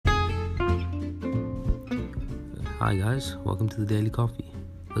Hi guys, welcome to the Daily Coffee.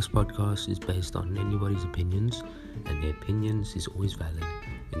 This podcast is based on anybody's opinions, and their opinions is always valid.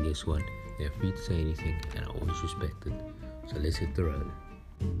 And guess what? They're free to say anything, and I always respect it. So let's hit the road.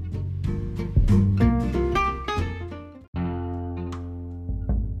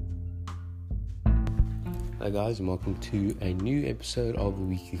 Hi guys, and welcome to a new episode of the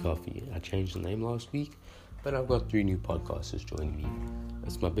Weekly Coffee. I changed the name last week, but I've got 3 new podcasters joining me.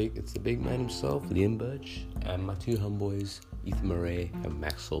 It's the big man himself, Liam Birch, and my 2 homeboys, Ethan Murray and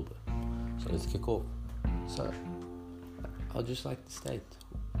Max Silber. So let's kick off. So, I'd just like to state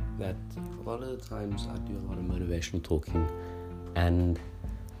that a lot of the times I do a lot of motivational talking, and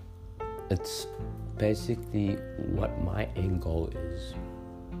it's basically what my end goal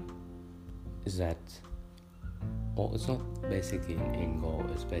is that, well, it's not basically an end goal,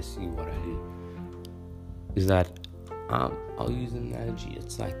 it's basically what I do, is that I'll use an analogy.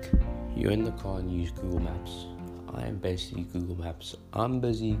 It's like you're in the car and you use Google Maps. I am basically Google Maps. I'm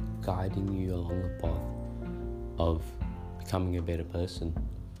busy guiding you along the path of becoming a better person.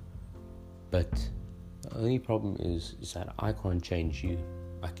 But the only problem is that I can't change you.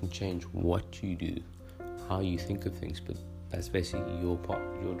 I can change what you do, how you think of things, but that's basically your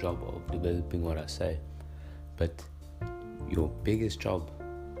job of developing what I say. But your biggest job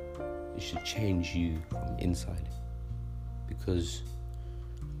is to change you from inside. Because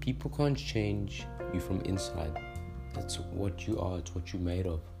people can't change you from inside. That's what you are, it's what you're made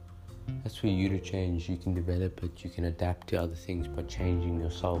of. That's for you to change. You can develop it, you can adapt to other things by changing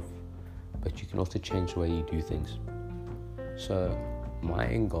yourself, but you can also change the way you do things. So my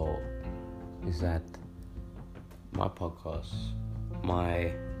end goal is that my podcasts,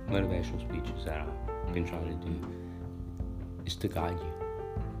 my motivational speeches that I've been trying to do, is to guide you.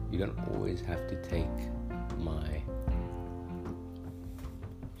 You don't always have to take my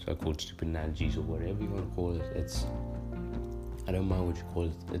so-called stupid analogies or whatever you want to call it. I don't mind what you call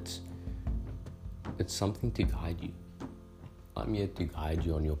it. It's something to guide you. I'm here to guide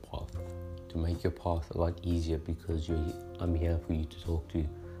you on your path, to make your path a lot easier, because I'm here for you to talk to.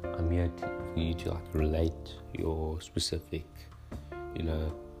 I'm here for you to relate your specific,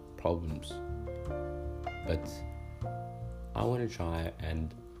 problems. But I want to try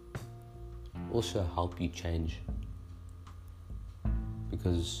and also help you change.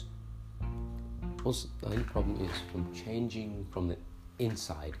 Because also the only problem is from changing from the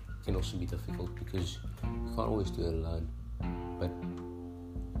inside can also be difficult, because you can't always do it alone. But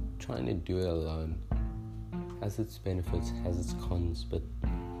trying to do it alone has its benefits, has its cons, but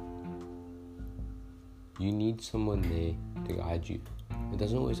you need someone there to guide you. It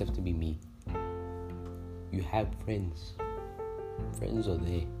doesn't always have to be me. You have friends. Friends are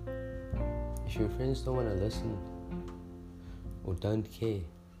there. If your friends don't want to listen or don't care,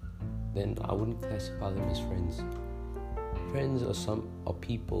 then I wouldn't classify them as friends. Friends are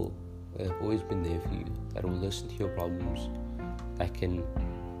people that have always been there for you, that will listen to your problems, that can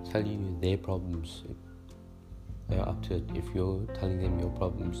tell you their problems. They're up to it. If you're telling them your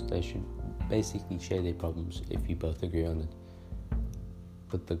problems, they should basically share their problems if you both agree on it.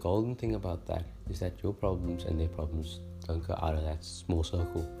 But the golden thing about that is that your problems and their problems don't go out of that small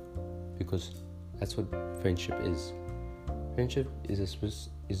circle, because that's what friendship is. Friendship is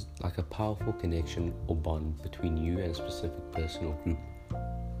like a powerful connection or bond between you and a specific person or group,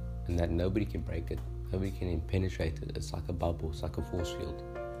 and that nobody can break it, nobody can penetrate it. It's like a bubble, it's like a force field.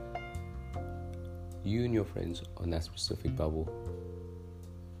 You and your friends are in that specific bubble,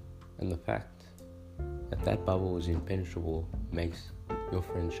 and the fact that bubble is impenetrable makes your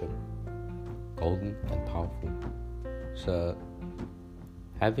friendship golden and powerful. So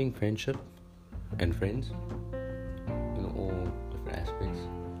having friendship and friends in all different aspects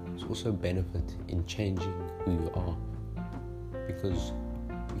is also a benefit in changing who you are, because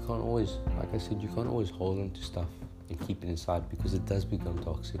you can't always, like I said, you can't always hold on to stuff and keep it inside, because it does become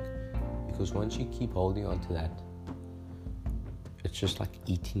toxic. Because once you keep holding on to that, it's just like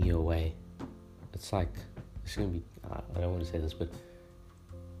eating you away. It's like, it's gonna be, I don't want to say this, but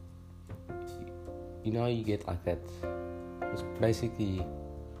you get like that. It's basically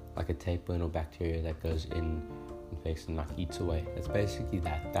like a tapeworm or bacteria that goes in, infects and eats away. It's basically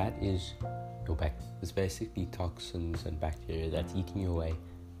that. That is your back. It's basically toxins and bacteria that's eating you away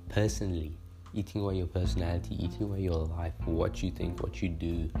personally, eating away your personality, eating away your life, what you think, what you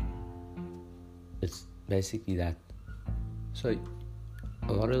do. It's basically that. So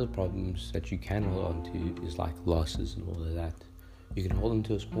a lot of the problems that you can hold on to is like losses and all of that. You can hold on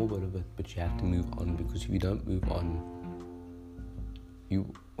to a small bit of it, but you have to move on, because if you don't move on,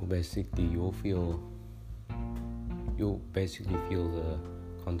 you'll basically feel the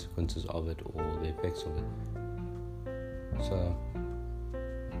consequences of it or the effects of it. So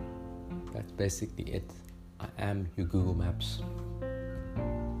that's basically it. I am your Google Maps.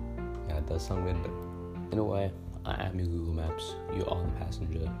 Yeah, it does sound weird, but in a way, I am your Google Maps. You are the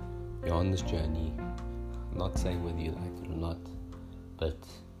passenger. You're on this journey. I'm not saying whether you like it or not, but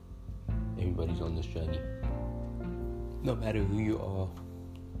everybody's on this journey. No matter who you are,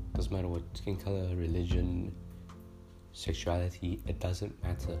 doesn't matter what skin color, religion, sexuality, it doesn't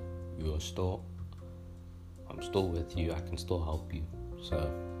matter. I'm still with you. I can still help you.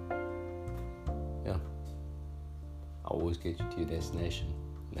 So, yeah, I'll always get you to your destination.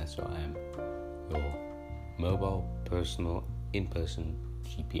 And that's who I am. Your mobile, personal, in-person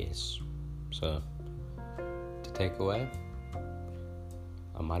GPS. So, to take away,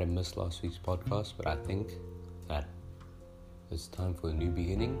 I might have missed last week's podcast, but I think that it's time for a new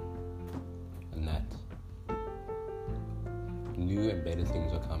beginning, and that new and better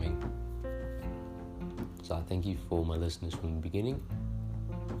things are coming. So I thank you for my listeners from the beginning,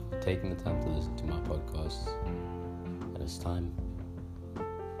 for taking the time to listen to my podcasts. And it's time that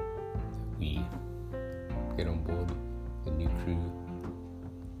we get on board the new crew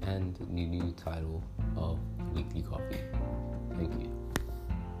and the new title of Weekly Coffee. Thank you.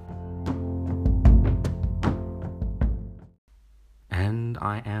 And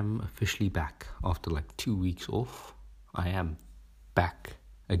I am officially back after like 2 weeks off. I am back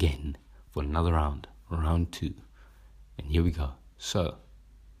again for another round 2. And here we go. So,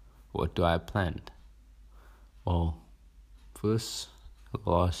 what do I have planned? Well, first,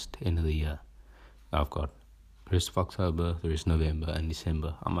 last end of the year, I've got the rest of October, the rest of November and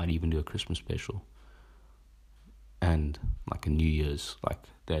December. I might even do a Christmas special. And like a New Year's, like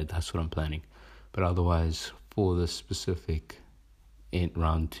that's what I'm planning. But otherwise, for the specific in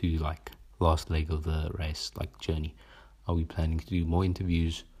round 2, like last leg of the race, like journey, I'll be planning to do more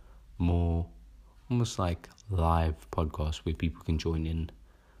interviews, more almost like live podcasts where people can join in.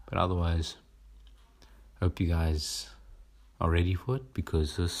 But otherwise, I hope you guys are ready for it,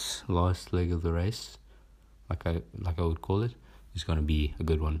 because this last leg of the race, like I would call it, is going to be a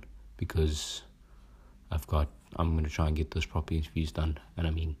good one, because I'm going to try and get those proper interviews done. And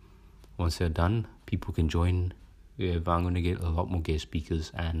I mean, once they're done, people can join. I'm going to get a lot more guest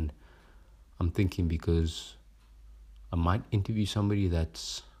speakers, and I'm thinking, because I might interview somebody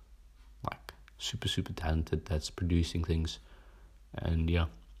that's like super talented, that's producing things. And yeah,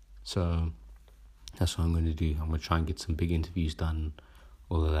 so that's what I'm going to do. I'm going to try and get some big interviews done,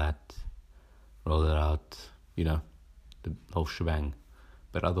 all of that, roll it out, the whole shebang.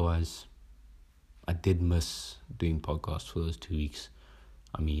 But otherwise, I did miss doing podcasts for those 2 weeks.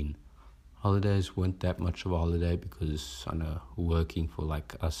 I mean, holidays weren't that much of a holiday, because I know working for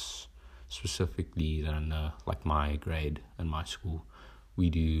like us specifically, that I know, like my grade and my school, we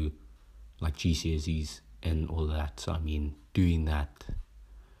do like GCSEs and all that. So I mean, doing that,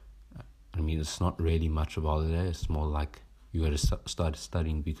 it's not really much of a holiday. It's more like you got to start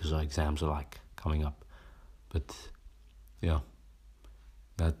studying because our exams are like coming up. But yeah,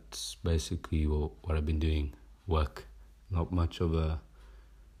 that's basically what I've been doing. Work, not much of a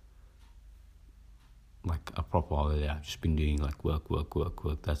proper holiday. I've just been doing like work.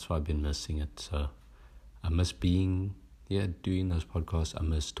 That's why I've been missing it. So I miss doing those podcasts. I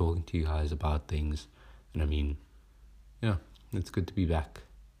miss talking to you guys about things. And it's good to be back.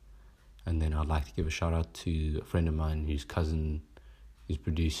 And then I'd like to give a shout out to a friend of mine whose cousin is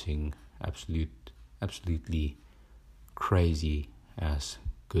producing absolutely crazy ass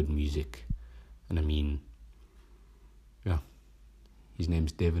good music. And his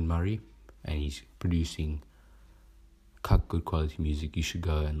name's Devin Murray, and he's producing good quality music. You should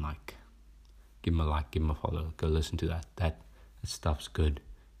go and give him a follow, go listen to that. That stuff's good.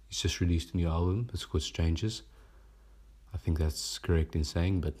 He's just released a new album. It's called Strangers. I think that's correct in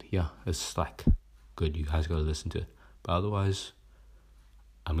saying, but yeah, it's good. You guys gotta listen to it. But otherwise,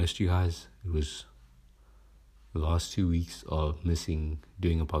 I missed you guys. It was the last 2 weeks of missing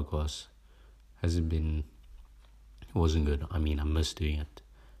doing a podcast. It wasn't good. I missed doing it.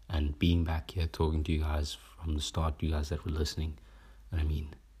 And being back here talking to you guys from the start, you guys that were listening.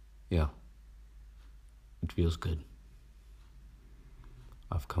 And yeah, it feels good.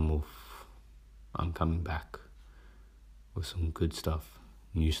 I'm coming back with some good stuff,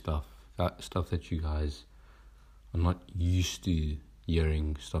 new stuff, stuff that you guys are not used to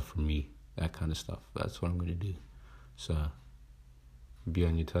hearing stuff from me, that kind of stuff. That's what I'm going to do. So be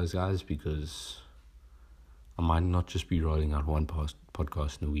on your toes, guys, because I might not just be rolling out one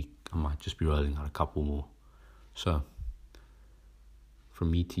podcast in a week. I might just be rolling out a couple more. So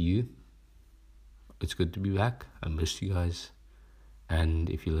from me to you, it's good to be back. I missed you guys. And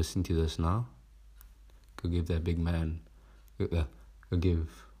if you're listening to this now, go give that big man Go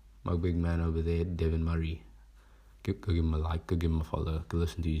give my big man over there, Devin Murray, go give him a like, go give him a follow, go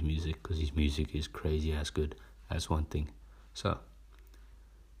listen to his music, because his music is crazy as good. That's one thing. So,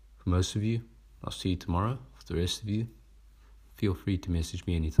 for most of you, I'll see you tomorrow. For the rest of you, feel free to message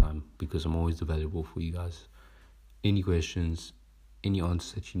me anytime, because I'm always available for you guys. Any questions, any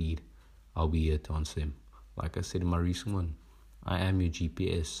answers that you need, I'll be here to answer them. Like I said in my recent one, I am your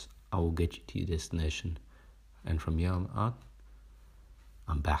GPS. I will get you to your destination. And from here on out,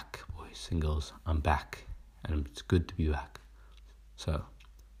 I'm back, boys and girls. I'm back. And it's good to be back. So,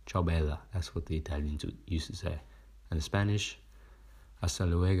 ciao bella. That's what the Italians used to say. And in Spanish, hasta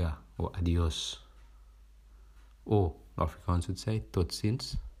luego, or adios. Or, Afrikaans would say, tot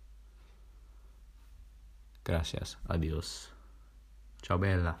ziens. Gracias, adios. Ciao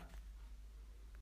bella.